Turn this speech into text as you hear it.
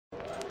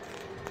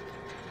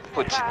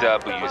Put your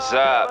W's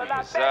up.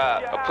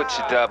 I put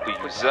your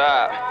W's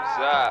up.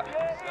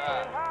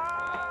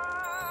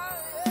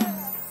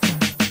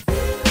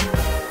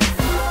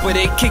 But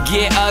it could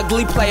get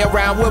ugly, play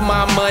around with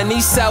my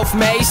money,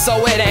 self-made,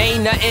 so it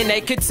ain't nothing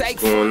they could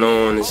take. What's going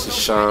on? This is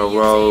Sean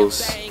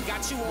Rose.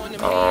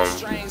 I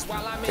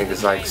think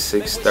it's like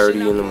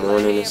 6:30 in the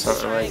morning or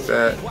something like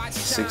that.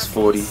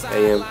 6:40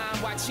 a.m.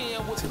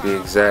 to be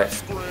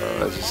exact.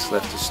 I just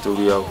left the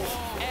studio.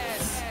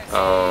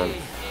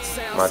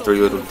 My three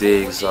little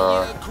digs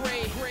are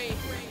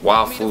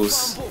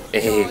waffles,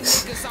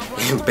 eggs,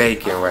 and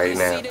bacon right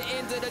now,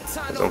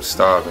 because I'm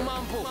starving.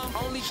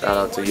 Shout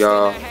out to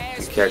y'all. You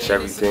can catch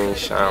everything,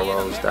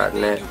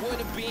 SeanRose.net.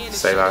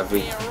 Say la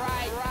vie.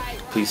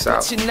 Peace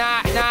out.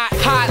 Not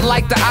hot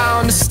like the eye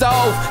on the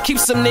stove. Keep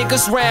some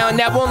niggas round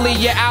that won't leave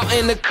you out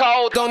in the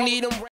cold. Don't need them.